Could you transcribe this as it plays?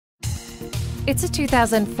It's a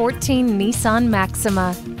 2014 Nissan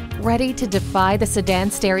Maxima. Ready to defy the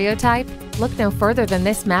sedan stereotype? Look no further than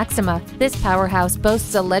this Maxima. This powerhouse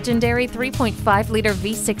boasts a legendary 3.5-liter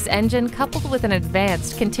V6 engine coupled with an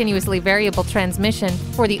advanced, continuously variable transmission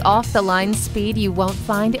for the off-the-line speed you won't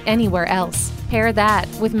find anywhere else. Pair that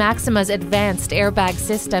with Maxima's advanced airbag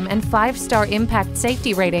system and 5-star impact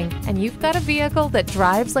safety rating, and you've got a vehicle that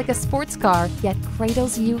drives like a sports car, yet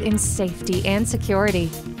cradles you in safety and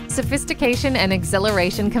security. Sophistication and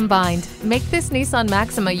exhilaration combined make this Nissan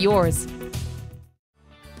Maxima yours.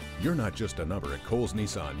 You're not just a number at Cowles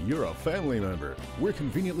Nissan, you're a family member. We're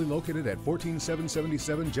conveniently located at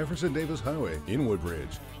 14777 Jefferson Davis Highway in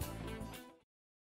Woodbridge.